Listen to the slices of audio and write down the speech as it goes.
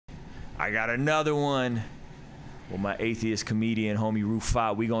I got another one with my atheist comedian homie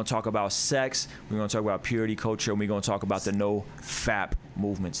Rufat. We're going to talk about sex. We're going to talk about purity culture. And we're going to talk about the NoFap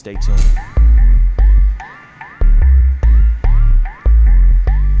movement. Stay tuned.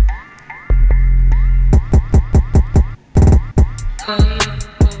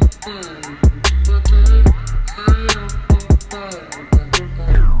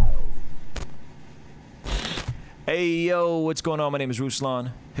 Hey yo, what's going on? My name is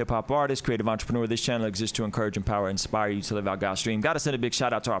Ruslan, hip-hop artist, creative entrepreneur. This channel exists to encourage, empower, inspire you to live out God's dream. Gotta send a big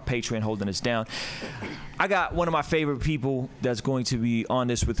shout out to our Patreon holding us down. I got one of my favorite people that's going to be on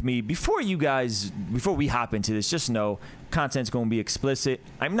this with me. Before we hop into this, just know content's going to be explicit.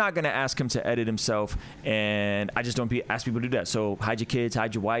 I'm not going to ask him to edit himself, and I just don't ask people to do that. So hide your kids,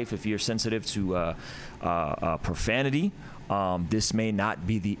 hide your wife if you're sensitive to profanity. This may not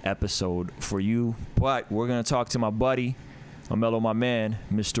be the episode for you, but we're going to talk to my buddy, my man,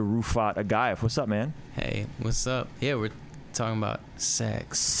 Mr. Rufat Agayev. What's up, man? Hey, what's up? Yeah, we're talking about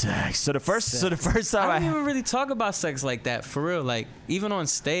sex. So the first time I don't even really talk about sex like that, for real. Like, even on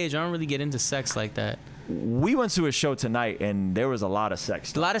stage, I don't really get into sex like that. We went to a show tonight, and there was a lot of sex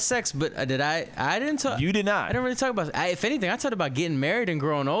stuff. A lot of sex, but I didn't talk. You did not. I didn't really talk about. If anything, I talked about getting married and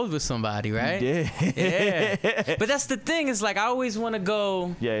growing old with somebody, right? You did. Yeah. But that's the thing. Is like I always want to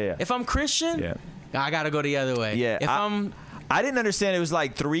go. Yeah. If I'm Christian, I gotta go the other way. Yeah. If I didn't understand. It was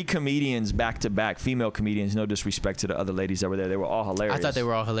like 3 comedians back to back, female comedians. No disrespect to the other ladies that were there. They were all hilarious. I thought they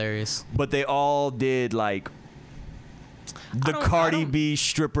were all hilarious. But they all did like the Cardi B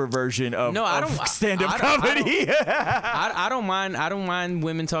stripper version of stand-up comedy. I don't mind. I don't mind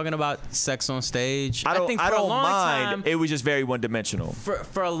women talking about sex on stage. I think for a long time it was just very one-dimensional.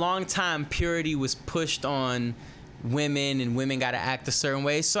 For a long time, purity was pushed on women, and women got to act a certain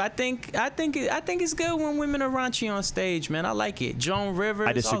way. So I think it's good when women are raunchy on stage, man. I like it. Joan Rivers.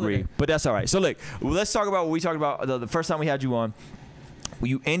 I disagree, but that's all right. So look, let's talk about what we talked about the first time we had you on.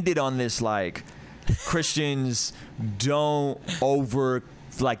 You ended on this like Christians don't over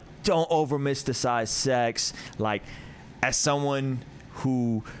mysticize sex. Like, as someone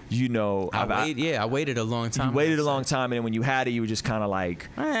who, you know, I waited a long time. You waited a long time, and then when you had it, you were just kind of like,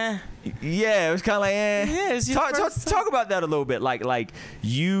 yeah, it was kind of like, Yeah, talk about that a little bit. Like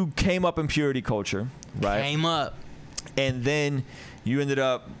you came up in purity culture, right? Came up, and then you ended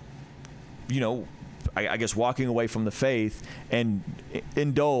up, you know, I guess walking away from the faith and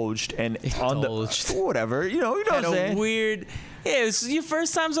indulged on the whatever, you know what I'm saying? Weird. Yeah, your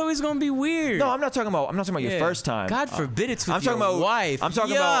first time's always gonna be weird. No, I'm not talking about your first time. God forbid it's with your about wife. I'm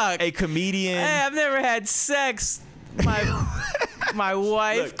talking about a comedian. Hey, I've never had sex. My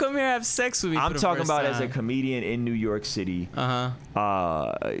wife, look, come here, have sex with me. I'm talking about as a comedian in New York City. You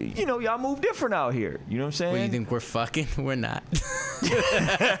know, y'all move different out here. You know what I'm saying? What, you think we're fucking? We're not.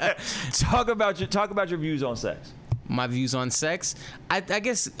 Talk about your views on sex. My views on sex, I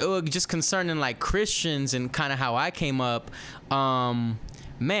guess just concerning like Christians and kind of how I came up.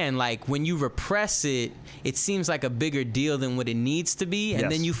 Man, like when you repress it, it seems like a bigger deal than what it needs to be,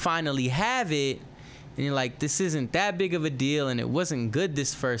 and then you finally have it. And you're like, this isn't that big of a deal, and it wasn't good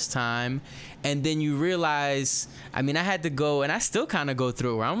this first time. And then you realize, I mean, I had to go, and I still kind of go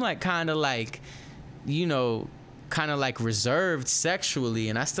through it where I'm like kind of like, you know, kind of like reserved sexually,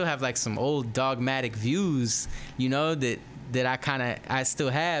 and I still have like some old dogmatic views, you know, that I still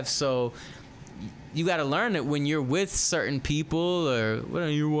have. So you got to learn that when you're with certain people or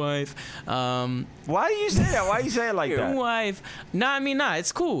your wife. Why do you say that? Why do you say it like your that? Your wife. Nah,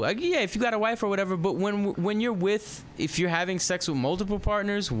 it's cool. Yeah, if you got a wife or whatever. But when you're with, if you're having sex with multiple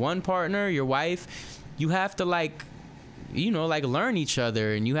partners, one partner, your wife, you have to like, you know, like learn each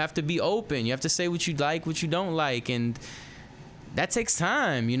other, and you have to be open. You have to say what you like, what you don't like, and that takes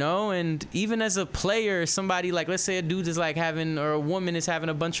time, you know. And even as a player, somebody like, let's say a dude is like having, or a woman is having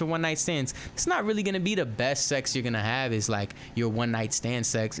a bunch of one-night stands, it's not really gonna be the best sex you're gonna have is like your one-night stand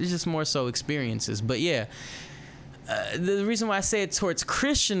sex. It's just more so experiences. But yeah, the reason why I say it towards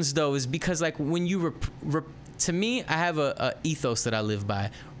Christians though is because like when you to me, I have a ethos that I live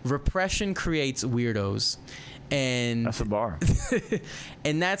by. Repression creates weirdos, and that's a bar.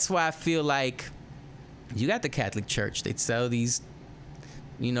 And that's why I feel like you got the Catholic Church. They tell these,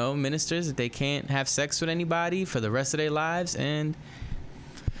 you know, ministers that they can't have sex with anybody for the rest of their lives, and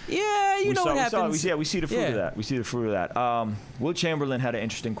yeah, you know what happens. We see the fruit of that. We see the fruit of that. Will Chamberlain had an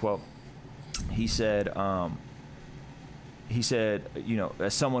interesting quote. He said, you know,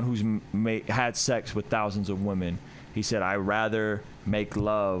 as someone who's had sex with thousands of women, he said, I'd rather make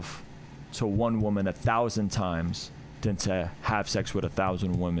love to one woman 1,000 times than to have sex with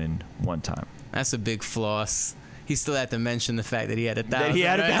 1,000 women one time. That's a big floss. He still had to mention the fact that he had 1,000. That he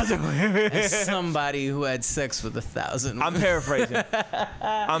had right? 1,000 women. As somebody who had sex with 1,000. I'm paraphrasing.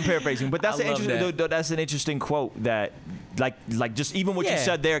 But that's an interesting quote that, like just even what you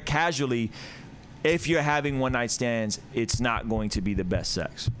said there casually. If you're having one night stands, it's not going to be the best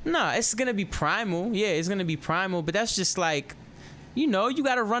sex. No, it's gonna be primal. Yeah, it's gonna be primal. But that's just like, you know, you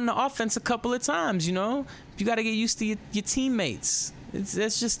got to run the offense a couple of times. You know, you got to get used to your teammates.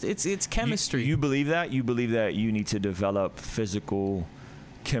 It's chemistry. You believe that? You believe that you need to develop physical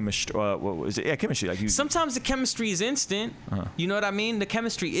chemistry? What was it? Yeah, chemistry. Like sometimes the chemistry is instant. You know what I mean? The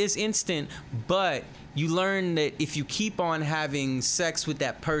chemistry is instant, but you learn that if you keep on having sex with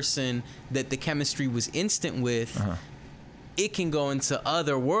that person that the chemistry was instant with, it can go into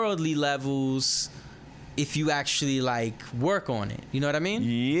otherworldly levels if you actually like work on it. You know what I mean?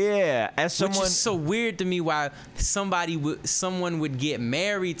 Yeah. As someone, which is so weird to me why someone would get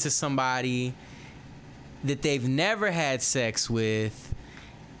married to somebody that they've never had sex with.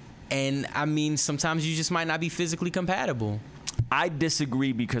 And I mean, sometimes you just might not be physically compatible. I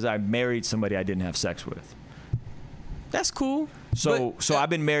disagree because I married somebody I didn't have sex with. That's cool. So I've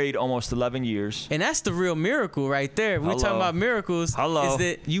been married almost 11 years. And that's the real miracle right there. We're talking about miracles. Is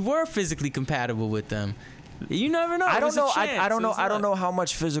that you were physically compatible with them. You never know. I don't know. I don't know. I don't know how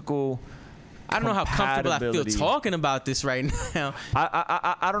much physical. I don't know how comfortable I feel talking about this right now.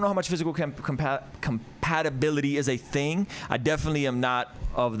 I don't know how much physical compatibility is a thing. I definitely am not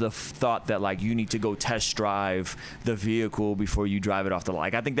of the thought that like you need to go test drive the vehicle before you drive it off the lot.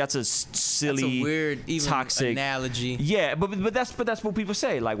 Like I think that's a silly, that's a weird, even toxic analogy. Yeah, but that's what people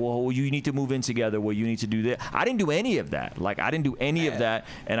say. Like, well, you need to move in together. Well, you need to do that. I didn't do any of that. Like, I didn't do any of that,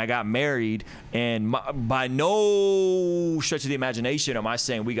 and I got married. And by no stretch of the imagination am I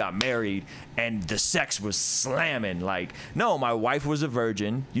saying we got married and the sex was slamming. Like, no, my wife was a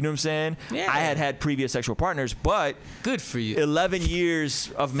virgin. You know what I'm saying? Yeah. I had previous sexual partners, but good for you. 11 years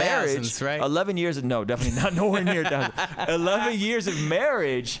of marriage, thousands, right? 11 years, no, definitely not, nowhere near thousands. 11 years of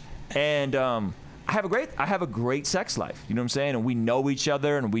marriage, and I have a great sex life. You know what I'm saying? And we know each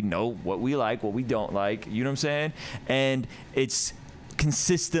other, and we know what we like, what we don't like. You know what I'm saying? And it's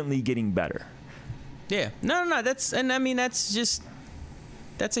consistently getting better. Yeah, no. That's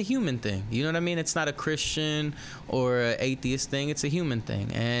a human thing. You know what I mean? It's not a Christian or an atheist thing. It's a human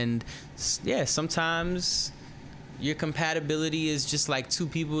thing. And yeah, sometimes your compatibility is just like two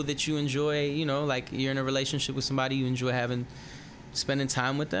people that you enjoy, you know, like you're in a relationship with somebody you enjoy spending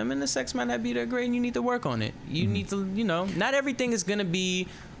time with them, and the sex might not be that great and you need to work on it. You need to, you know, not everything is going to be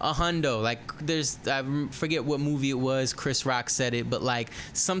a hundo. Like I forget what movie it was, Chris Rock said it, but like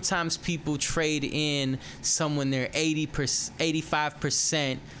sometimes people trade in someone they're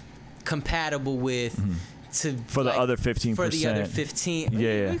 85% compatible with for the other 15%. For the other 15.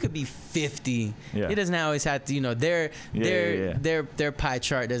 Yeah. It could be 50. Yeah. It doesn't always have to, you know, their pie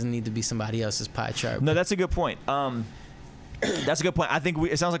chart doesn't need to be somebody else's pie chart. No, that's a good point. That's a good point. I think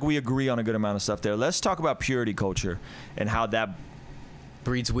it sounds like we agree on a good amount of stuff there. Let's talk about purity culture and how that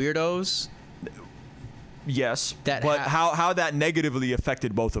breeds weirdos. Yes, but how that negatively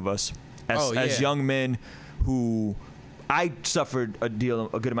affected both of us as young men who I suffered a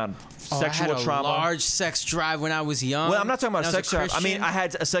good amount of sexual trauma. I had a large sex drive when I was young. Well, I'm not talking about sex drive. I mean, I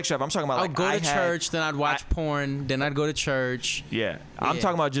had a sex drive. I'm talking about I'd go to church, then I'd watch porn, then I'd go to church. Yeah. I'm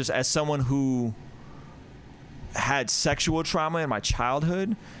talking about just as someone who had sexual trauma in my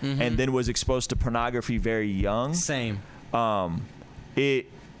childhood and then was exposed to pornography very young. Same. I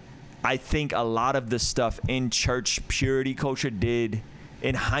think a lot of the stuff in church purity culture did,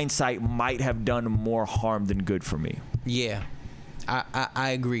 in hindsight, might have done more harm than good for me. Yeah. I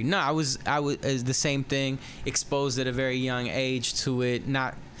agree. No, I was the same thing, exposed at a very young age to it,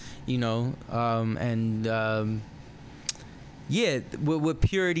 not, you know, yeah, what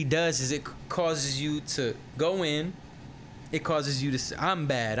purity does is it causes you to go in. It causes you to say, I'm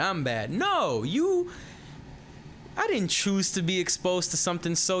bad. No, I didn't choose to be exposed to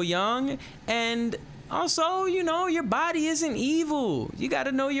something so young. And also, you know, your body isn't evil. You got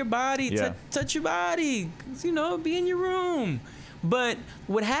to know your body. Yeah. Touch your body. You know, be in your room. But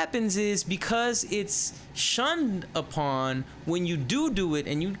what happens is, because it's shunned upon, when you do it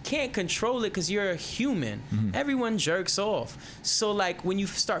and you can't control it because you're a human, everyone jerks off. So like when you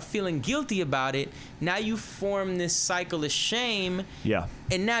start feeling guilty about it, now you form this cycle of shame. Yeah.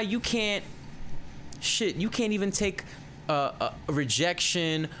 And now you can't even take a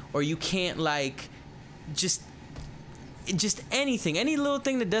rejection, or you can't like just anything, any little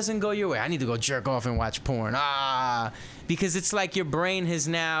thing that doesn't go your way. I need to go jerk off and watch porn. Because it's like your brain has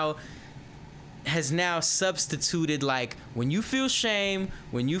now substituted, like, when you feel shame,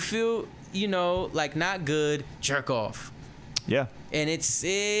 when you feel you know, like not good, jerk off. Yeah. And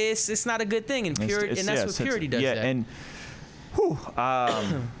it's not a good thing, and purity, and that's what purity does. Yeah, that. and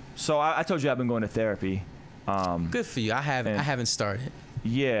so I told you I've been going to therapy. Good for you. I haven't started.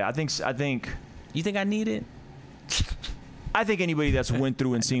 Yeah, I think. You think I need it? I think anybody that's went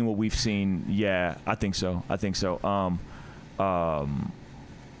through and seen what we've seen, yeah, I think so.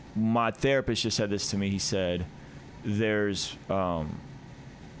 My therapist just said this to me. He said, "There's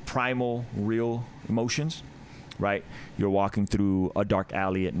primal, real emotions, right? You're walking through a dark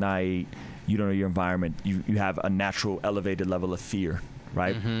alley at night. You don't know your environment. You have a natural elevated level of fear,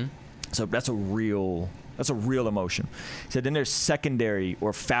 right? Mm-hmm. So that's a real emotion." He said, then there's secondary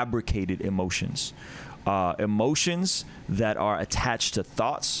or fabricated emotions. Emotions that are attached to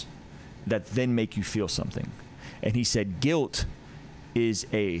thoughts that then make you feel something. And he said guilt is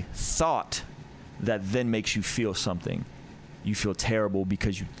a thought that then makes you feel something. You feel terrible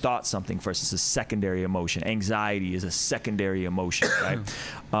because you thought something versus a secondary emotion. Anxiety is a secondary emotion, right?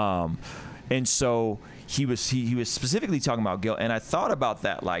 And so he was specifically talking about guilt, and I thought about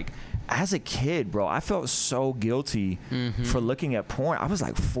that, like, as a kid, bro, I felt so guilty for looking at porn. I was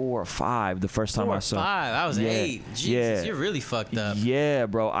like 4 or 5 the first time I saw. 4 or 5. I was 8. Jesus, you're really fucked up. Yeah,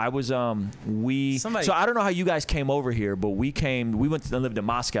 bro. I was so I don't know how you guys came over here, but we went and lived in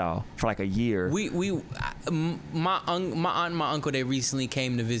Moscow for like a year. My aunt and my uncle, they recently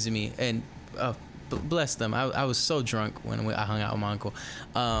came to visit me, and bless them. I was so drunk when I hung out with my uncle.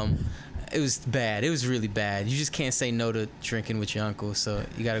 It was bad. It was really bad. You just can't say no to drinking with your uncle, so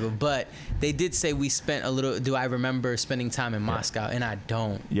you gotta go. But they did say we spent a little. Do I remember spending time in Moscow? And I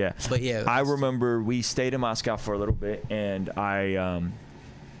don't. Yeah. But yeah. I remember we stayed in Moscow for a little bit, and I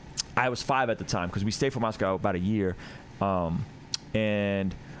was 5 at the time because we stayed for Moscow about a year,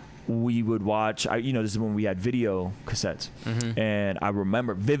 and we would watch. This is when we had video cassettes, and I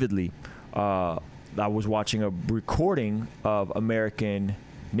remember vividly. I was watching a recording of American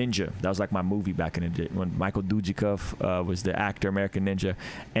Ninja. That was like my movie back in the day when Michael Dudikoff was the actor, American Ninja,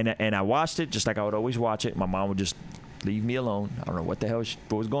 and I watched it just like I would always watch it. My mom would just leave me alone. I don't know what the hell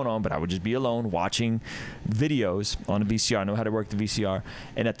what was going on, but I would just be alone watching videos on the VCR. I know how to work the VCR.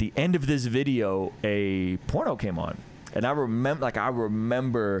 And at the end of this video, a porno came on, and I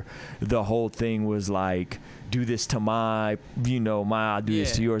remember the whole thing was like, do this to my, I'll do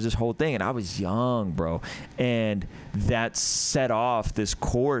this to yours, this whole thing. And I was young, bro. And that set off this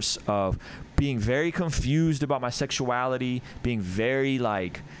course of being very confused about my sexuality, being very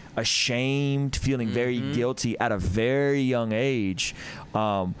like ashamed, feeling very guilty at a very young age.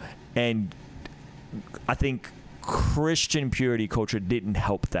 And I think Christian purity culture didn't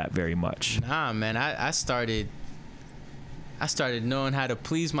help that very much. Nah, man, I started knowing how to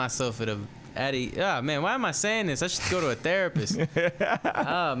please myself man, why am I saying this? I should go to a therapist.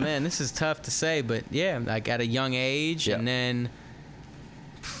 Oh man, this is tough to say, but yeah, like at a young age, and then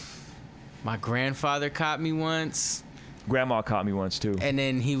my grandfather caught me once. Grandma caught me once too. And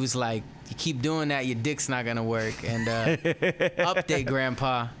then he was like, "You keep doing that, your dick's not gonna work." And update,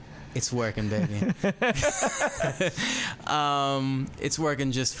 Grandpa, it's working, baby. It's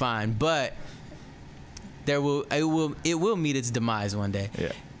working just fine, but it will meet its demise one day.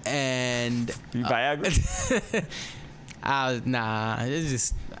 Yeah. And Viagra? it's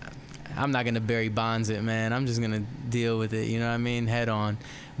just, I'm not gonna Barry Bonds it, man. I'm just gonna deal with it, you know what I mean, head on.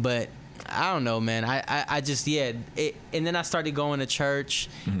 But I don't know, man. I just and then I started going to church,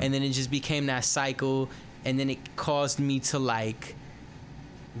 and then it just became that cycle, and then it caused me to like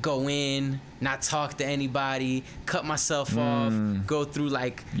go in, not talk to anybody, cut myself off, go through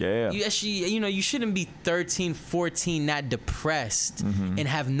like, you actually, you shouldn't be 13, 14, not depressed and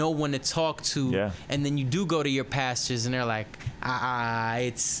have no one to talk to. And then you do go to your pastors and they're like,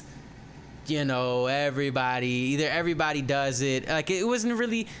 it's, everybody does it. Like, it wasn't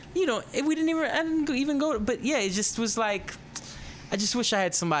really, I didn't even go, but yeah, it just was like, I just wish I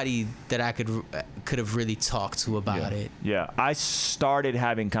had somebody that I could have really talked to about it. Yeah, I started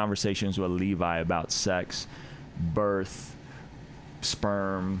having conversations with Levi about sex, birth,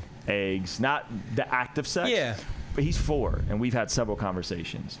 sperm, eggs, not the act of sex. Yeah. But he's 4, and we've had several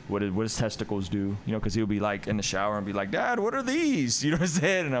conversations. What does testicles do? Because he'll be like in the shower and be like, "Dad, what are these?" You know what I'm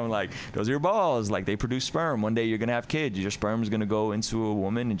saying? And I'm like, "Those are your balls. Like, they produce sperm. One day you're gonna have kids. Your sperm is gonna go into a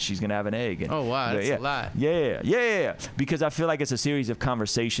woman, and she's gonna have an egg." And, oh wow, that's a lot. Yeah. Because I feel like it's a series of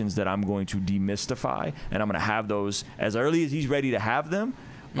conversations that I'm going to demystify, and I'm gonna have those as early as he's ready to have them.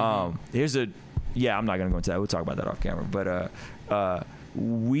 I'm not gonna go into that. We'll talk about that off camera. But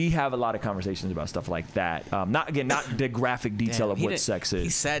we have a lot of conversations about stuff like that. Not the graphic detail Damn, of what sex is. He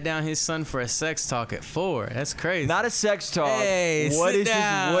sat down his son for a sex talk at 4. That's crazy. Not a sex talk. Hey, what sit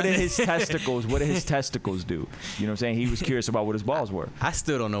down. What did his testicles? What did his testicles do? You know what I'm saying? He was curious about what his balls were. I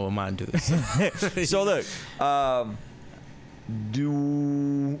still don't know what mine do. So look,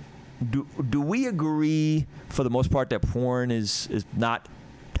 do we agree for the most part that porn is not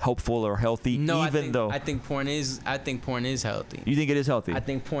helpful or healthy? No, even though I think porn is healthy. You think it is healthy? I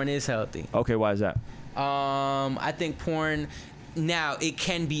think porn is healthy. Okay, why is that? I think porn, now it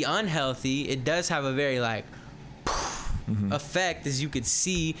can be unhealthy. It does have a very like effect, as you could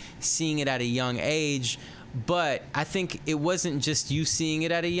see, seeing it at a young age. But I think it wasn't just you seeing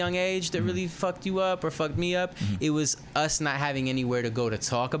it at a young age that really fucked you up or fucked me up. It was us not having anywhere to go to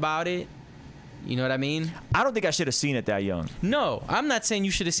talk about it. You know what I mean? I don't think I should have seen it that young. No, I'm not saying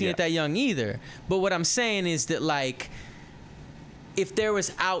you should have seen it that young either. But what I'm saying is that, like, if there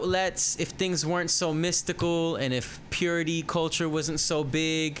was outlets, if things weren't so mystical, and if purity culture wasn't so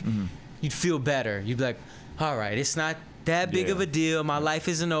big, you'd feel better. You'd be like, all right, it's not that big of a deal. My life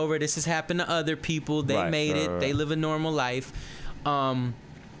isn't over. This has happened to other people. They made it. They live a normal life.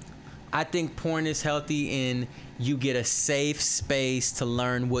 I think porn is healthy in you get a safe space to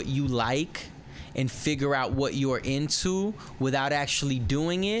learn what you like and figure out what you're into without actually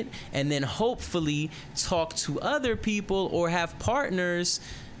doing it, and then hopefully talk to other people or have partners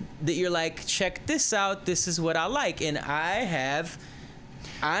that you're like, check this out, this is what I like. And I've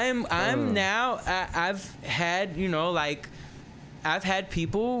had, you know, like, I've had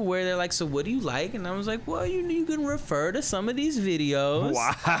people where they're like, so what do you like? And I was like, well, you can refer to some of these videos.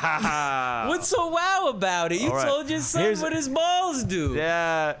 Wow. What's so wow about it? You told your son what his balls do.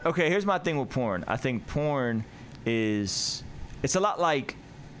 Yeah. Okay, here's my thing with porn. I think porn it's a lot like,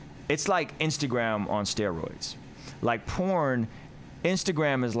 it's like Instagram on steroids. Like porn,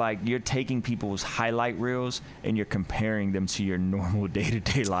 Instagram is like you're taking people's highlight reels and you're comparing them to your normal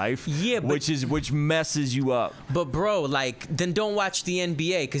day-to-day life. Yeah, but, which messes you up. But bro, like, then don't watch the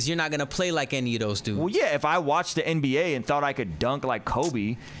NBA because you're not gonna play like any of those dudes. Well, yeah, if I watched the NBA and thought I could dunk like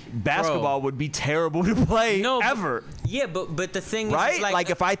Kobe, basketball would be terrible to play ever. But the thing is, like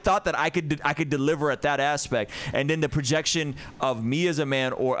if I thought that I could deliver at that aspect, and then the projection of me as a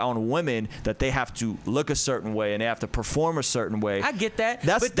man or on women that they have to look a certain way and they have to perform a certain way. I get that.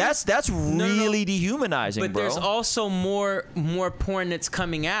 That's really dehumanizing, but bro. There's also more porn that's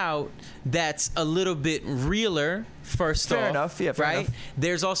coming out that's a little bit realer. Fair enough. Yeah, fair enough.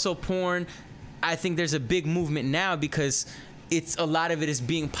 There's also porn. I think there's a big movement now because a lot of it is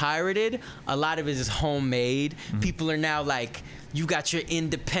being pirated. A lot of it is homemade. People are now like, you got your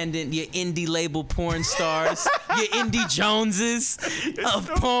independent, your indie label porn stars, your indie Joneses of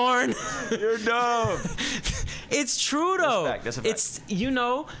porn. You're dumb. It's true though. That's a fact. It's, you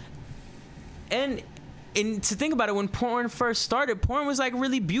know, and to think about it, when porn first started, porn was like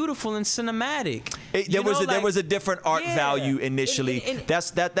really beautiful and cinematic. There was a different art value initially.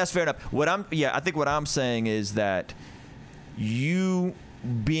 That's fair enough. I think what I'm saying is that you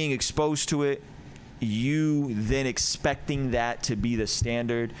being exposed to it, you then expecting that to be the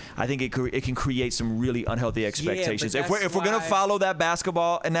standard, I think it can create some really unhealthy expectations. If we're gonna follow that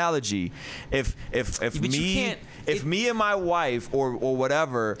basketball analogy, if me and my wife or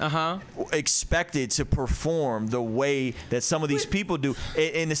whatever expected to perform the way that some of these people do,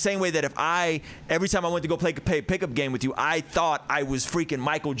 in the same way that if every time I went to go play a pickup game with you, I thought I was freaking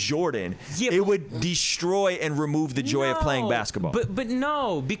Michael Jordan, it would destroy and remove the joy of playing basketball. But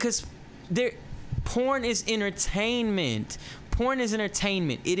no, because porn is entertainment. Porn is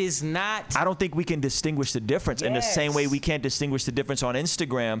entertainment. It is not. I don't think we can distinguish the difference in the same way we can't distinguish the difference on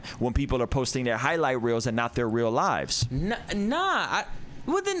Instagram when people are posting their highlight reels and not their real lives. But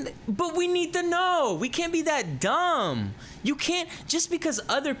we need to know. We can't be that dumb. You can't, just because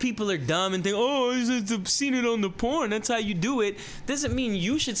other people are dumb and think, oh, I've seen it on the porn, that's how you do it, doesn't mean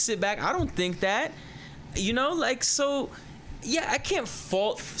you should sit back. I don't think that. You know, like, so... Yeah, I can't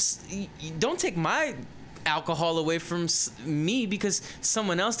fault. Don't take my alcohol away from me because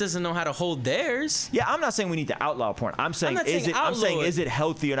someone else doesn't know how to hold theirs. Yeah, I'm not saying we need to outlaw porn. I'm saying is it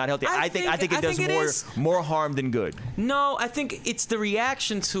healthy or not healthy? I think it does more harm than good. No, I think it's the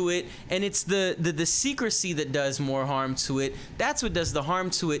reaction to it, and it's the secrecy that does more harm to it. That's what does the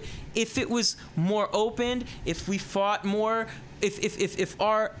harm to it. If it was more open, if we fought more, if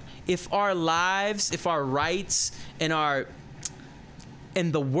our lives, if our rights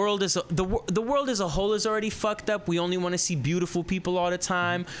and the world as a whole is already fucked up. We only want to see beautiful people all the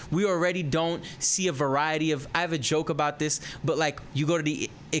time. We already don't see a variety of. I have a joke about this, but like you go to the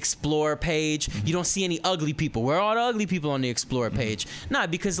explore page. You don't see any ugly people. Where are all the ugly people on the explore page? Nah,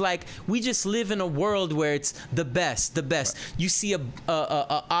 because like we just live in a world where it's the best. Right. You see a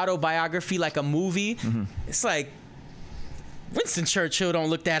autobiography, like a movie. It's like, Winston Churchill don't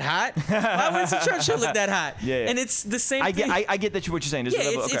look that hot. Why Winston Churchill look that hot? Yeah. And it's the same thing. I get that what you're saying.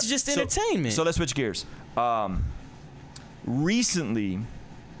 It's just entertainment. So let's switch gears. Recently,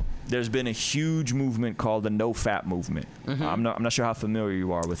 there's been a huge movement called the NoFap movement. I'm not sure how familiar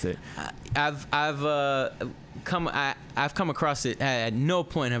you are with it. I've come across it. At no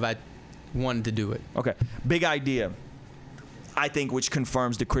point have I wanted to do it. Okay. Big idea, I think, which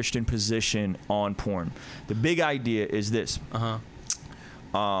confirms the Christian position on porn. The big idea is this.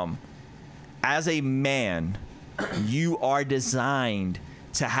 As a man, you are designed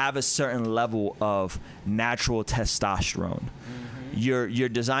to have a certain level of natural testosterone. You're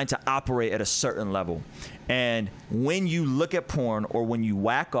designed to operate at a certain level. And when you look at porn, or when you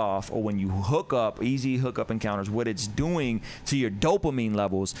whack off, or when you hook up, easy hookup encounters, what it's doing to your dopamine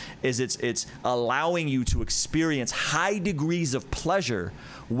levels is it's allowing you to experience high degrees of pleasure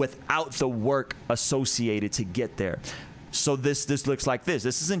without the work associated to get there. So this looks like this.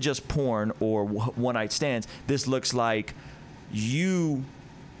 This isn't just porn or one-night stands. This looks like you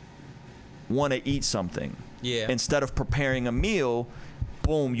want to eat something. Yeah. Instead of preparing a meal,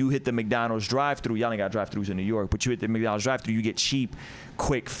 boom, you hit the McDonald's drive-thru. Y'all ain't got drive-thrus in New York, but you hit the McDonald's drive-thru, you get cheap,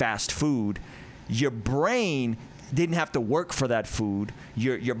 quick, fast food. Your brain didn't have to work for that food.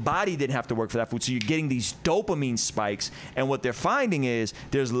 Your body didn't have to work for that food. So you're getting these dopamine spikes. And what they're finding is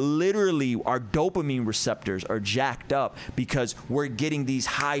there's literally, our dopamine receptors are jacked up because we're getting these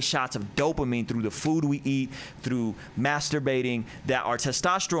high shots of dopamine through the food we eat, through masturbating, that our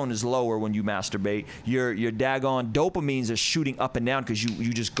testosterone is lower when you masturbate. Your daggone dopamines are shooting up and down because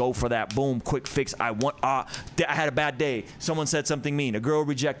you just go for that boom, quick fix. I had a bad day. Someone said something mean. A girl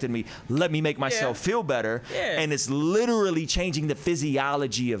rejected me. Let me make myself feel better. And it's literally changing the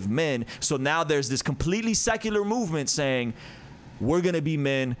physiology of men. So now there's this completely secular movement saying, we're gonna be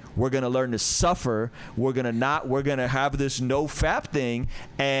men, we're gonna learn to suffer, we're gonna have this NoFap thing,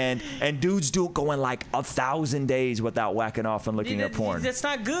 and dudes going like 1,000 days without whacking off and looking at porn. That's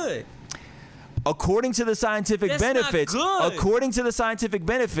not good. According to the scientific benefits, according to the scientific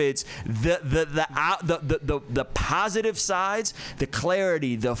benefits, the positive sides, the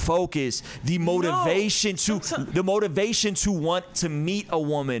clarity, the focus, the motivation to want to meet a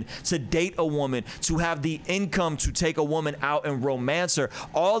woman, to date a woman, to have the income to take a woman out and romance her,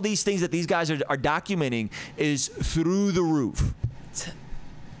 all these things that these guys are documenting is through the roof.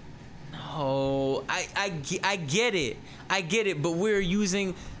 No, I get it, but we're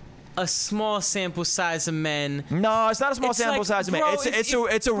using a small sample size of men. No, it's not a small sample size of men.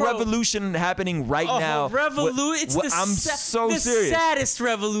 It's a revolution happening right now. It's the saddest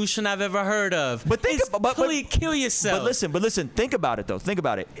revolution I've ever heard of. But kill yourself. But listen. Think about it though. Think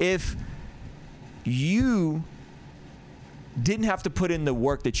about it. If you didn't have to put in the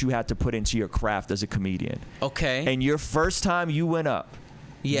work that you had to put into your craft as a comedian, okay, and your first time you went up,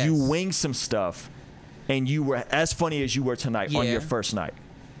 you winged some stuff, and you were as funny as you were tonight on your first night.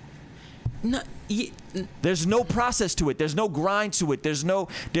 No, there's no process to it. There's no grind to it. There's no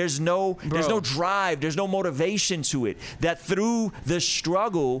drive. There's no motivation to it. That through the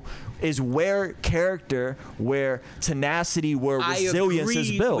struggle is where character, where tenacity, where resilience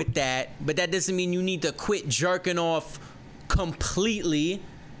is built. I agree with that, but that doesn't mean you need to quit jerking off completely.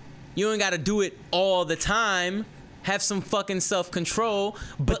 You ain't got to do it all the time. Have some fucking self-control,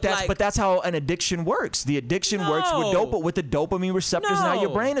 but that's how an addiction works. The addiction works with the dopamine receptors and how your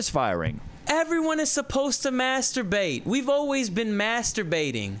brain is firing. Everyone is supposed to masturbate. We've always been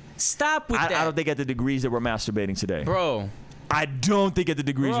masturbating. Stop with that. I don't think at the degrees that we're masturbating today. Bro. I don't think at the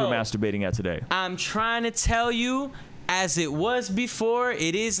degrees we're masturbating at today. I'm trying to tell you, as it was before,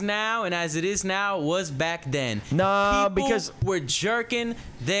 it is now, and as it is now, it was back then. Nah, people because we're jerking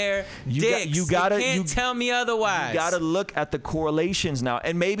their dicks. You can't tell me otherwise. You gotta look at the correlations now,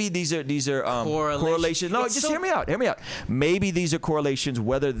 and maybe these are correlations. No, just hear me out. Hear me out. Maybe these are correlations,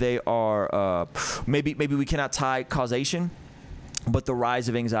 whether they are maybe we cannot tie causation. But the rise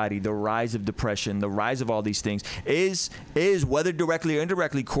of anxiety, the rise of depression, the rise of all these things is whether directly or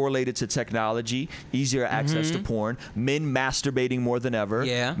indirectly correlated to technology, easier access to porn, men masturbating more than ever,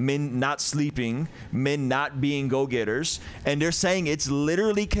 men not sleeping, men not being go-getters, and they're saying it's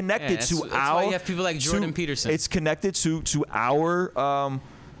literally connected to that's why you have people like Jordan Peterson. It's connected to our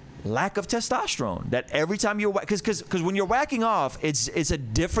lack of testosterone. That every time you're because when you're whacking off, it's a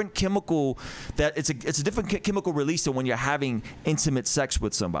different chemical it's a different chemical release than when you're having intimate sex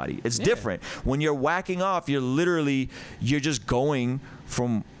with somebody. It's different. When you're whacking off, you're just going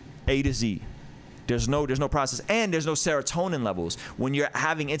from A to Z. There's no process, and there's no serotonin levels. When you're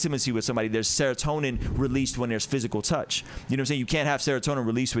having intimacy with somebody, there's serotonin released when there's physical touch. You know what I'm saying? You can't have serotonin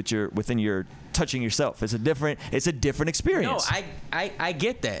released within your touching yourself. It's a different experience. No, I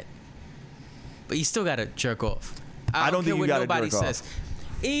get that, but you still gotta jerk off. I don't think you gotta jerk off.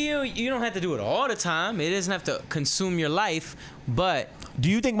 You don't have to do it all the time. It doesn't have to consume your life, but. Do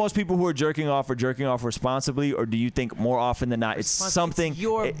you think most people who are jerking off responsibly, or do you think more often than not it's something? It's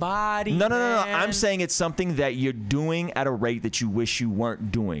your body. No. I'm saying it's something that you're doing at a rate that you wish you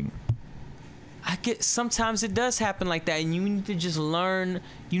weren't doing. Sometimes it does happen like that, and you need to just learn.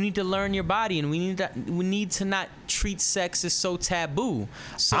 You need to learn your body, and we need to not treat sex as so taboo.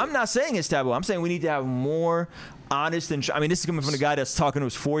 So, I'm not saying it's taboo. I'm saying we need to have more honest and this is coming from the guy that's talking to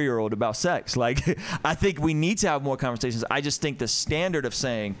his 4-year-old about sex. Like, I think we need to have more conversations. I just think the standard of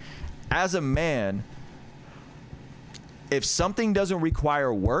saying, as a man, if something doesn't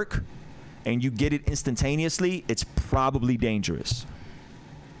require work and you get it instantaneously, it's probably dangerous.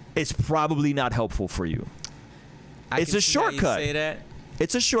 It's probably not helpful for you. It's a shortcut. Say that.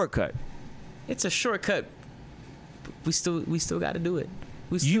 It's a shortcut. It's a shortcut. We still got to do it.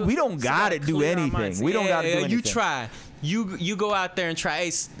 We don't gotta do anything. We don't gotta do anything. You try. You go out there and try.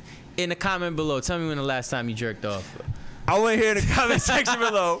 Hey, in the comment below, tell me when the last time you jerked off. I want to hear in the comment section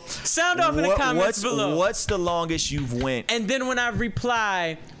below. Sound off in the comments below. What's the longest you've went? And then when I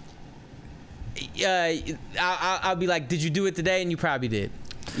reply, I'll be like, "Did you do it today?" And you probably did.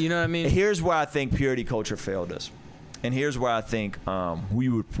 You know what I mean? Here's where I think purity culture failed us, and here's where I think I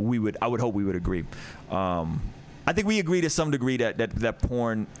would hope we would agree. I think we agree to some degree that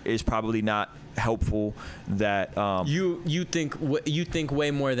porn is probably not helpful. That you think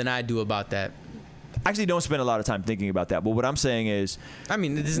way more than I do about that. I actually don't spend a lot of time thinking about that. But what I'm saying is, I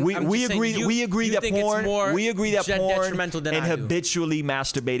mean, we agree that porn detrimental than and habitually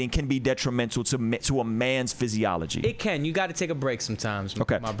masturbating can be detrimental to a man's physiology. It can. You got to take a break sometimes.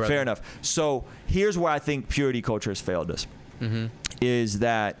 Okay, my brother. Fair enough. So here's where I think purity culture has failed us. Is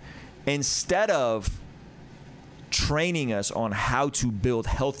that instead of training us on how to build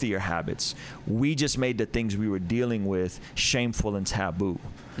healthier habits, we just made the things we were dealing with shameful and taboo.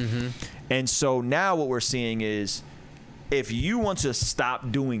 And so now what we're seeing is, if you want to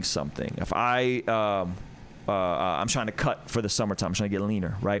stop doing something, if I'm trying to cut for the summertime, I'm trying to get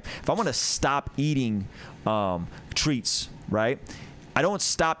leaner, right? If I want to stop eating treats, right? I don't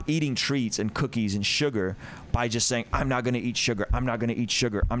stop eating treats and cookies and sugar by just saying, I'm not going to eat sugar, I'm not going to eat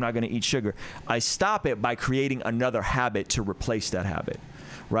sugar, I'm not going to eat sugar. I stop it by creating another habit to replace that habit,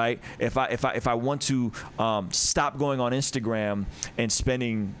 right? If I want to stop going on Instagram and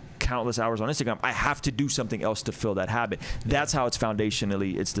spending countless hours on Instagram, I have to do something else to fill that habit. That's how it's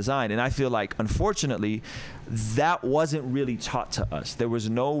designed. And I feel like, unfortunately, that wasn't really taught to us. There was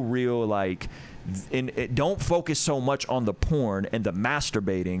no real, like, don't focus so much on the porn and the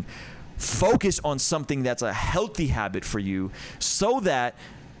masturbating. Focus on something that's a healthy habit for you, so that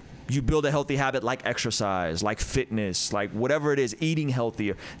you build a healthy habit like exercise, like fitness, like whatever it is, eating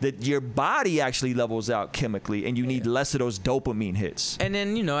healthier, that your body actually levels out chemically and you need less of those dopamine hits. And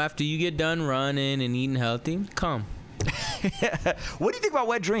then, you know, after you get done running and eating healthy, come. What do you think about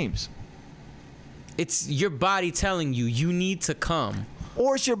wet dreams? It's your body telling you need to come.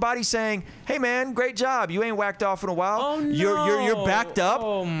 Or it's your body saying, "Hey man, great job. You ain't whacked off in a while. Oh, no. You're backed up.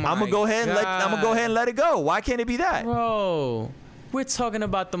 I'm gonna go ahead and let it go." Why can't it be that? Bro, we're talking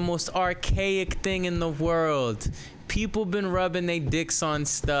about the most archaic thing in the world. People been rubbing their dicks on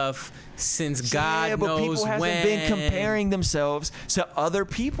stuff since God knows when. Yeah, but people hasn't been comparing themselves to other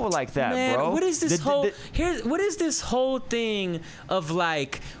people like that, man, bro. What is this what is this whole thing of,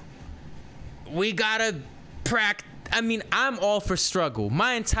 like, we gotta practice? I mean, I'm all for struggle.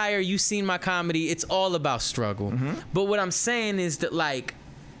 You've seen my comedy, it's all about struggle. But what I'm saying is that, like,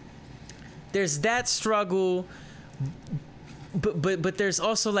 there's that struggle, but there's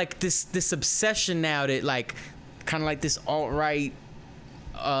also, like, this obsession now that, like, kind of like this alt-right,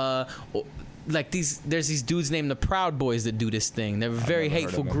 like, there's these dudes named the Proud Boys that do this thing. They're a very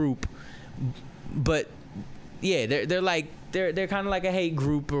hateful group. But yeah, they're like, they're kind of like a hate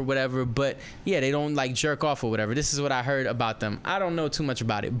group or whatever, but yeah, they don't, like, jerk off or whatever. This is what I heard about them. I don't know too much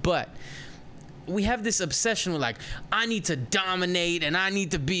about it, but we have this obsession with, like, I need to dominate and I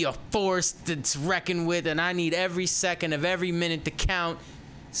need to be a force that's reckoned with and I need every second of every minute to count.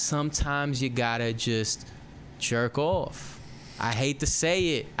 Sometimes you gotta just jerk off. I hate to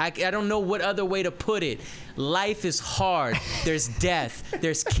say it. I don't know what other way to put it. Life is hard. There's death.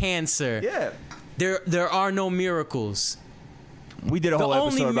 There's cancer. Yeah. There are no miracles. We did a whole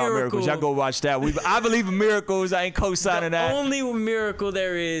episode about miracles. Y'all go watch that. I believe in miracles. I ain't co-signing that. The only miracle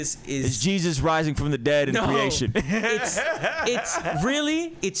there is Jesus rising from the dead in creation. It's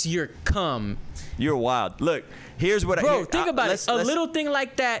your cum. You're wild. Look, here's what think about it. A little thing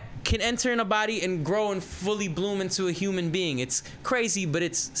like that can enter in a body and grow and fully bloom into a human being. It's crazy, but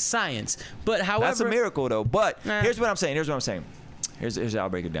it's science. But however, that's a miracle though. But here's what I'm saying. Here's how I'll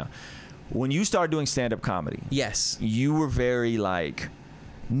break it down. When you started doing stand-up comedy, yes, you were very like,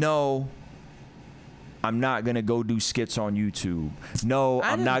 no, I'm not gonna go do skits on YouTube. No,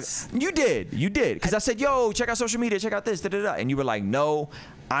 I'm not. You did, because I said, yo, check out social media, check out this, and you were like, no,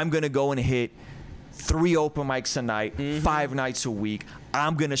 I'm gonna go and hit 3 open mics a night, 5 nights a week.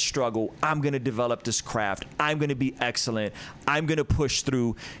 I'm gonna struggle. I'm gonna develop this craft. I'm gonna be excellent. I'm gonna push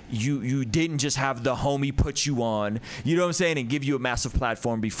through. You didn't just have the homie put you on, you know what I'm saying, and give you a massive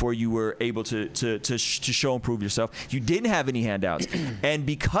platform before you were able to show and prove yourself. You didn't have any handouts, and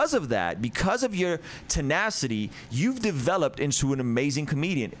because of that, because of your tenacity, you've developed into an amazing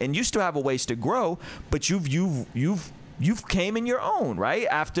comedian. And you still have a ways to grow, but you've came in your own, right?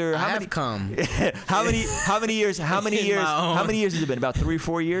 After how many years? How many years has it been? About 3 or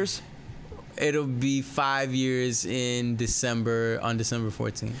 4 years? It'll be 5 years on December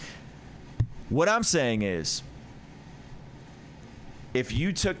 14th. What I'm saying is, if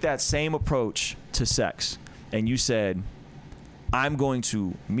you took that same approach to sex and you said, I'm going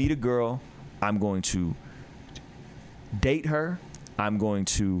to meet a girl, I'm going to date her, I'm going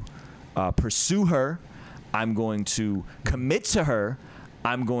to pursue her, I'm going to commit to her,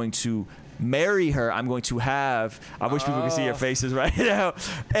 I'm going to marry her, I'm going to have, I wish people could see your faces right now,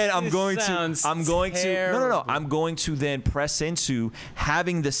 and I'm going to then press into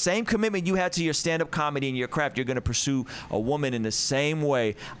having the same commitment you had to your stand-up comedy and your craft. You're going to pursue a woman in the same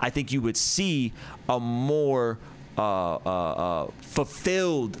way. I think you would see a more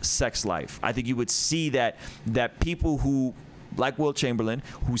fulfilled sex life. I think you would see that people who, like Will Chamberlain,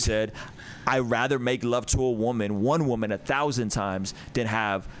 who said, I'd rather make love to one woman 1,000 times than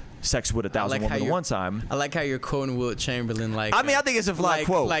have sex with 1,000 women one time. I like how you're quoting Will Chamberlain like. I mean, I think it's a fly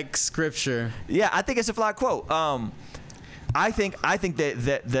quote. Like scripture. Yeah, I think it's a fly quote. I think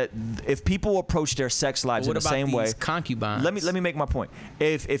that if people approach their sex lives in the same way, concubines. Let me make my point.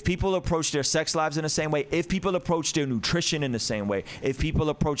 If people approach their sex lives in the same way, if people approach their nutrition in the same way, if people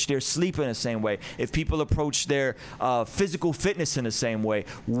approach their sleep in the same way, if people approach their physical fitness in the same way,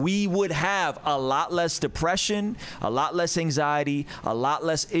 we would have a lot less depression, a lot less anxiety, a lot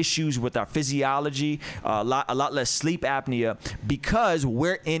less issues with our physiology, a lot less sleep apnea, because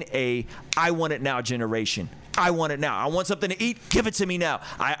we're in a I want it now generation. I want it now. I want something to eat. Give it to me now.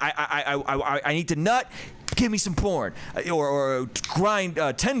 I need to nut. Give me some porn, or grind,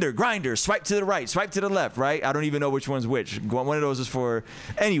 Tinder, grinder, swipe to the right, swipe to the left, right? I don't even know which one's which. One of those is for,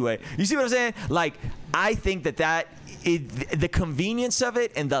 anyway. You see what I'm saying? Like, I think that the convenience of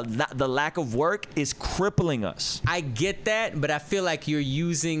it and the lack of work is crippling us. I get that, but I feel like you're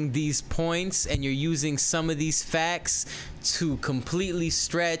using these points and you're using some of these facts to completely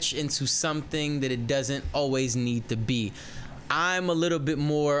stretch into something that it doesn't always need to be. I'm a little bit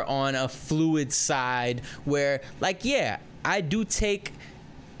more on a fluid side where, like, yeah, I do take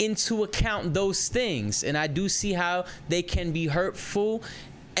into account those things, and I do see how they can be hurtful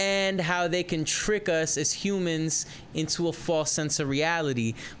and how they can trick us as humans into a false sense of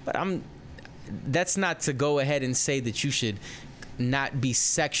reality. But that's not to go ahead and say that you should not be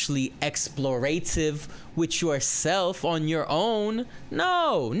sexually explorative with yourself on your own.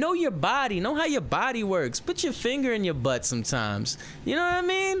 No, know your body, know how your body works. Put your finger in your butt sometimes. You know what I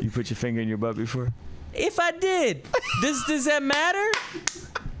mean? You put your finger in your butt before? If I did, does that matter?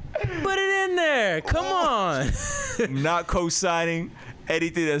 Put it in there. Come on. I'm not co-signing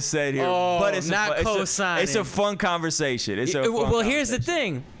anything that's said here, but it's not co-signing. It's a fun conversation. It's a fun well, conversation. Here's the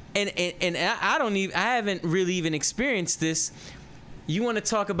thing, and I haven't really even experienced this. You want to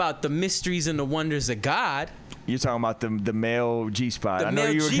talk about the mysteries and the wonders of God? You're talking about the male G-spot. I know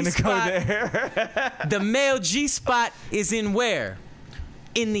you were going to go there. The male G-spot is in where?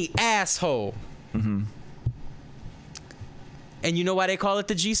 In the asshole. Mm-hmm. And you know why they call it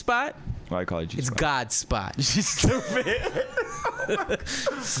the G-spot? Why I call it G-spot? It's God's spot. You stupid.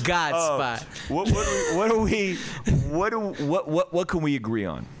 God's spot. What can we agree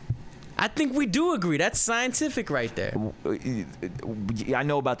on? I think we do agree. That's scientific right there. I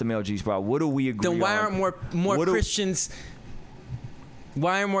know about the male G-spot. What do we agree on? Then why aren't more Christians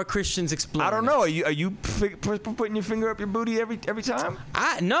Why are more Christians exploring? I don't know. Are you putting your finger up your booty every time?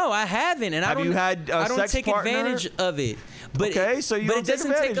 No, I haven't, and I don't take advantage of it. But okay, so it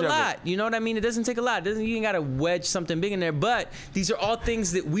doesn't take a lot. You know what I mean? It doesn't take a lot. You ain't got to wedge something big in there. But these are all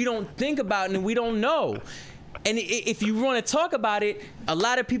things that we don't think about and we don't know. And if you want to talk about it, a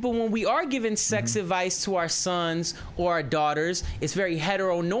lot of people, when we are giving sex advice to our sons or our daughters, it's very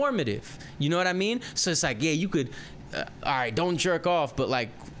heteronormative. You know what I mean? So it's like, yeah, you could, all right, don't jerk off, but like,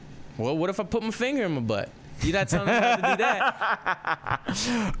 well, what if I put my finger in my butt? You're not telling me how to do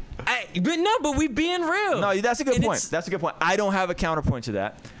that. But we being real. No, that's a good point. That's a good point. I don't have a counterpoint to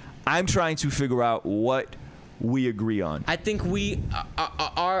that. I'm trying to figure out what we agree on. I think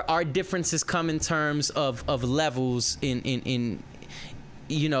our differences come in terms of levels in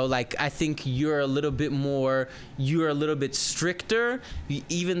you know, like I think you're a little bit stricter,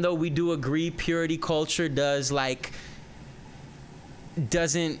 even though we do agree purity culture doesn't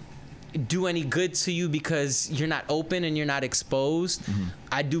do any good to you because you're not open and you're not exposed.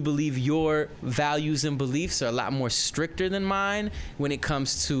 I do believe your values and beliefs are a lot more stricter than mine when it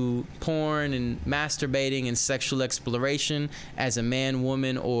comes to porn and masturbating and sexual exploration as a man,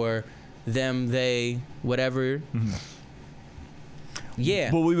 woman, or them, they, whatever.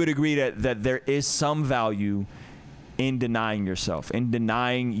 Yeah. Well, we would agree that there is some value in denying yourself, in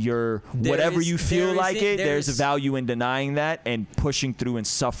denying whatever you feel like it. There's a value in denying that and pushing through and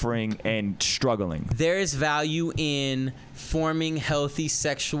suffering and struggling. There is value in forming healthy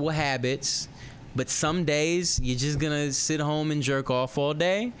sexual habits, but some days you're just gonna sit home and jerk off all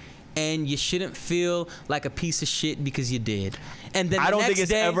day, and you shouldn't feel like a piece of shit because you did. And then I don't think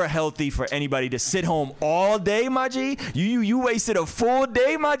it's ever healthy for anybody to sit home all day, my G. You wasted a full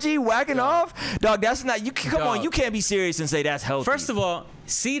day, my G, whacking off. Dog, that's not, come on, you can't be serious and say that's healthy. First of all,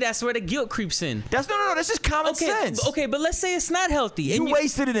 see, that's where the guilt creeps in. That's that's just common sense. Okay, but let's say it's not healthy. You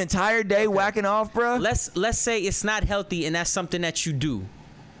wasted an entire day whacking off, bro. Let's say it's not healthy and that's something that you do.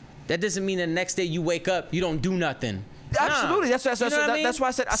 That doesn't mean the next day you wake up, you don't do nothing. Absolutely, that's why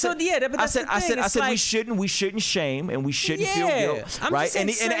I said. I said we shouldn't shame and we shouldn't feel guilt, right?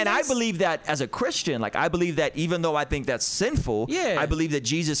 And I believe that as a Christian, like I believe that even though I think that's sinful, I believe that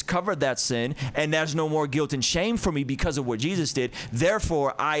Jesus covered that sin, and there's no more guilt and shame for me because of what Jesus did.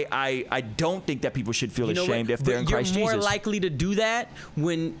 Therefore, I don't think that people should feel ashamed if they're in Christ Jesus. You're more likely to do that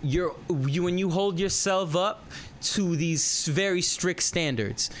when you hold yourself up to these very strict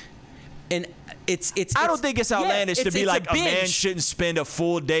standards. And I don't think it's outlandish to be like a man shouldn't spend a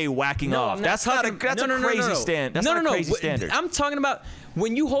full day whacking off. That's a crazy standard. That's not a crazy standard. I'm talking about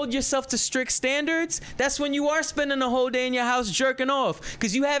when you hold yourself to strict standards, that's when you are spending a whole day in your house jerking off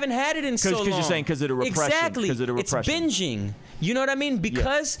because you haven't had it in so long. Because you're saying because of the repression. Exactly. Because of the repression. It's binging. You know what I mean?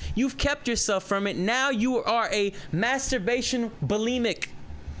 Because you've kept yourself from it, now you are a masturbation bulimic.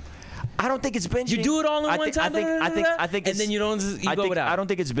 I don't think it's binging. You do it all in one time. I think, and then you go without. I don't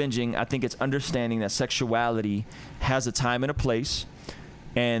think it's binging. I think it's understanding that sexuality has a time and a place,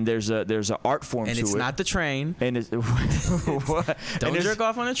 and there's an art form to it. And it's not the train. And it's don't jerk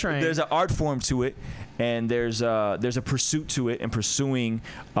off on a train. There's an art form to it, and there's a pursuit to it, and pursuing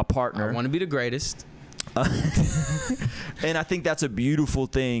a partner. I want to be the greatest. And I think that's a beautiful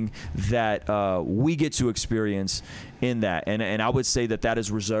thing that we get to experience in that, and I would say that is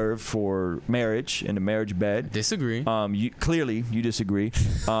reserved for marriage and the marriage bed. Disagree. Clearly you disagree,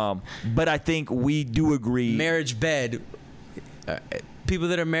 but I think we do agree. Marriage bed. People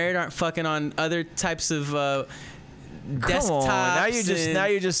that are married aren't fucking on other types of desktops. Come on, now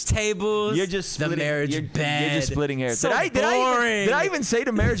you're just tables. You're just splitting, the marriage bed. You're just splitting hairs. So did I even say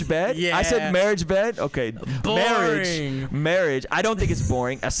the marriage bed? Yeah. I said marriage bed. Okay. Boring. Marriage. I don't think it's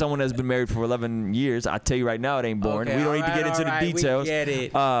boring. As someone that's been married for 11 years, I tell you right now, it ain't boring. Okay, we don't need to get into the details. We get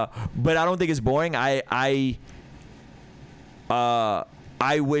it. But I don't think it's boring. I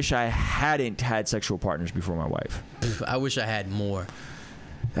wish I hadn't had sexual partners before my wife. I wish I had more.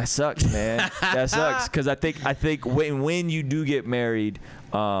 That sucks, man. That sucks because I think when you do get married,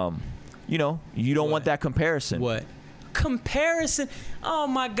 you don't want that comparison. What comparison? Oh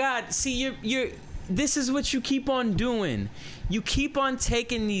my God! See, you're. This is what you keep on doing. You keep on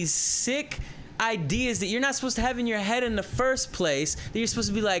taking these sick ideas that you're not supposed to have in your head in the first place. That you're supposed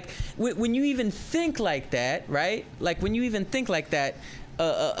to be like when you even think like that, right? Like when you even think like that.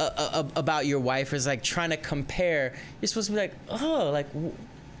 About your wife is like trying to compare. You're supposed to be like,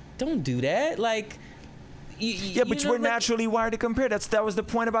 don't do that. Like, but we're naturally wired to compare. That was the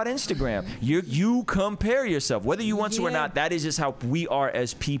point about Instagram. You compare yourself, whether you want to or not. That is just how we are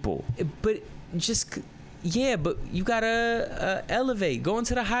as people. But but you gotta elevate, go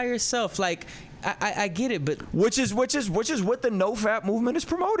into the higher self. Like, I get it, but which is what the NoFap movement is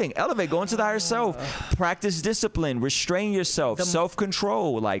promoting. Elevate, go into the higher self, practice discipline, restrain yourself,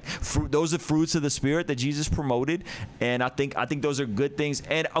 self-control. Like those are fruits of the spirit that Jesus promoted, and I think those are good things.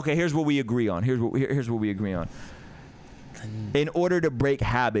 And okay, here's what we agree on. Here's what we agree on. In order to break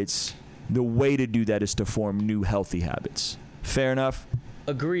habits, the way to do that is to form new healthy habits. Fair enough?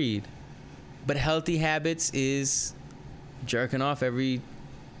 Agreed. But healthy habits is jerking off every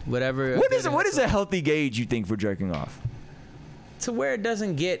whatever. What is a healthy gauge you think for jerking off? To where it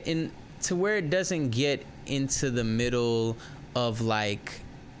doesn't get into the middle of like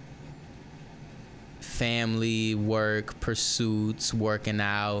family, work, pursuits, working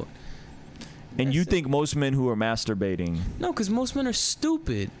out. And you think most men who are masturbating? No, because most men are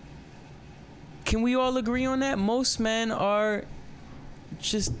stupid. Can we all agree on that? Most men are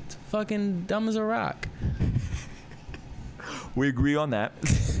just fucking dumb as a rock. We agree on that.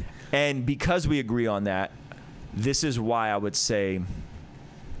 And because we agree on that, this is why I would say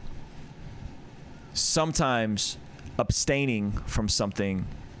sometimes abstaining from something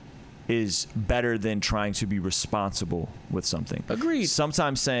is better than trying to be responsible with something. Agreed.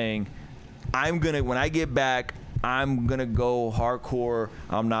 Sometimes saying, when I get back, I'm gonna go hardcore.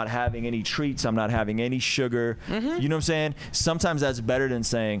 I'm not having any treats. I'm not having any sugar. You know what I'm saying? Sometimes that's better than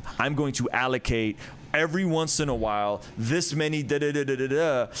saying, I'm going to allocate every once in a while this many da da da da da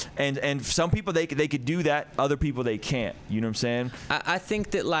da. And some people they could do that. Other people they can't. You know what I'm saying? I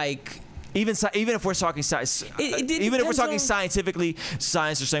think that like. Even if we're talking science, even if we're talking scientifically,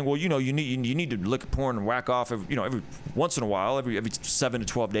 science is saying, well, you need to look at porn and whack off every once in a while, every 7 to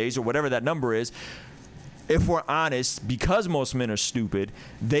 12 days or whatever that number is. If we're honest, because most men are stupid,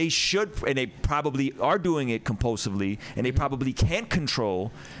 they should, and they probably are doing it compulsively, and they probably can't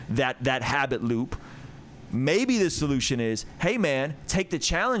control that habit loop. Maybe the solution is, hey man, take the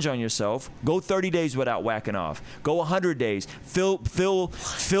challenge on yourself. Go 30 days without whacking off. Go 100 days. Fill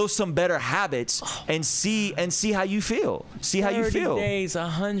some better habits and see how you feel. See how you feel. 30 days,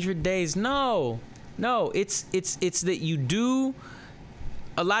 100 days. No, it's that you do.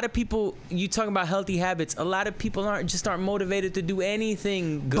 A lot of people, you talk about healthy habits, a lot of people aren't motivated to do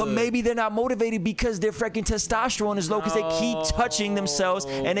anything good. But maybe they're not motivated because their freaking testosterone is low because they keep touching themselves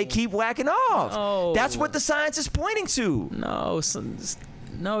and they keep whacking off. No. That's what the science is pointing to.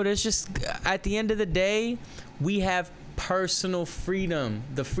 No, there's just, at the end of the day, we have personal freedom,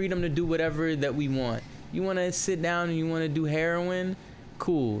 the freedom to do whatever that we want. You want to sit down and you want to do heroin?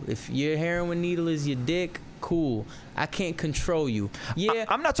 Cool. If your heroin needle is your dick, cool. I can't control you. Yeah.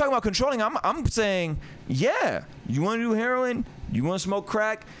 I'm not talking about controlling. I'm saying, yeah, you want to do heroin, you want to smoke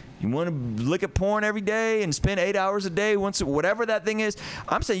crack, you want to look at porn every day and spend 8 hours a day, whatever that thing is.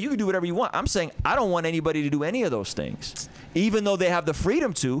 I'm saying you can do whatever you want. I'm saying I don't want anybody to do any of those things. Even though they have the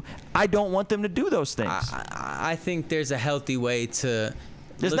freedom to, I don't want them to do those things. I think there's a healthy way to...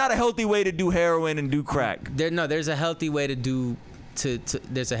 There's not a healthy way to do heroin and do crack. There's a healthy way to do...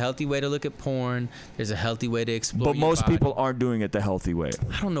 there's a healthy way to look at porn. There's a healthy way to explore. But most people aren't doing it the healthy way.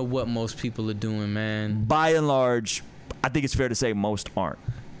 I don't know what most people are doing, man. By and large, I think it's fair to say most aren't.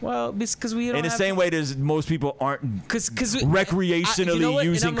 Well, because we don't. In the same way, there's most people aren't recreationally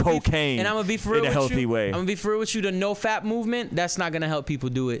using cocaine and I'm gonna be for real in a healthy way. I'm gonna be for real with you. The NoFap movement, that's not gonna help people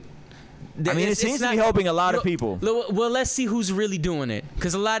do it. I mean, it seems to be helping a lot of people. Well, let's see who's really doing it,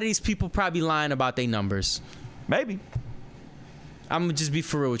 because a lot of these people probably lying about their numbers. Maybe. I'm gonna just be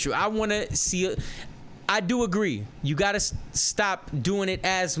for real with you. I want to see. I do agree. You gotta stop doing it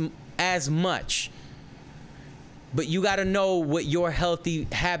as much. But you gotta know what your healthy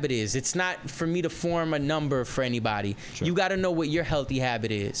habit is. It's not for me to form a number for anybody. Sure. You gotta know what your healthy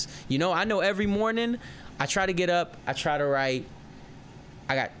habit is. You know, I know every morning I try to get up. I try to write.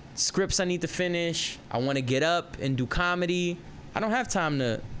 I got scripts I need to finish. I want to get up and do comedy. I don't have time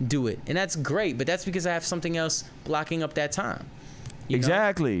to do it, and that's great. But that's because I have something else blocking up that time.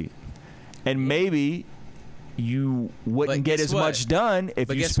 Exactly. And maybe you wouldn't get as much done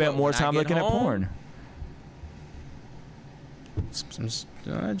if you spent more time looking at porn.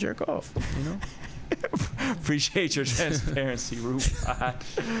 I jerk off, you know. Appreciate your transparency, Rufat.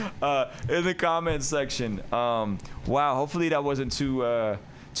 In the comments section. Wow, hopefully that wasn't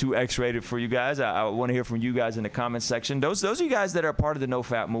too X-rated for you guys. I want to hear from you guys in the comments section. Those are you guys that are part of the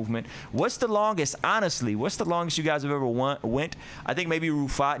NoFap movement. What's the longest, honestly, what's the longest you guys have ever went? I think maybe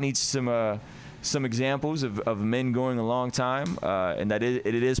Rufat needs some examples of men going a long time, and that it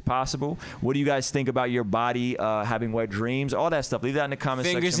is possible. What do you guys think about your body having wet dreams? All that stuff. Leave that in the comments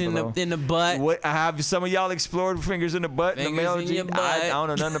section below. Fingers in the butt. Have some of y'all explored fingers in the butt? Fingers in your butt. I don't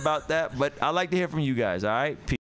know nothing about that, but I'd like to hear from you guys, all right? Peace.